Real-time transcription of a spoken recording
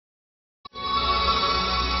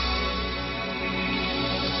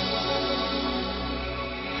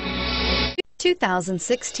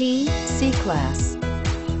2016 C-Class.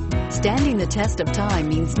 Standing the test of time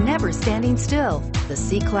means never standing still. The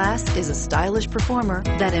C-Class is a stylish performer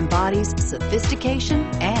that embodies sophistication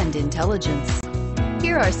and intelligence.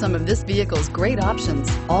 Here are some of this vehicle's great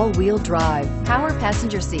options: all-wheel drive, power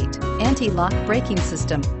passenger seat, anti-lock braking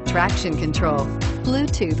system, traction control,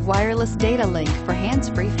 Bluetooth wireless data link for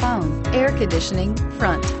hands-free phone, air conditioning,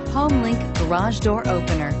 front, home link garage door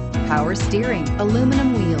opener, power steering,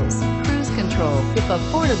 aluminum wheels, cruise control. If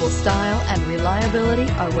affordable style and reliability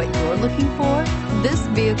are what you're looking for, this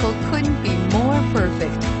vehicle couldn't be more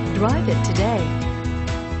perfect. Drive it today.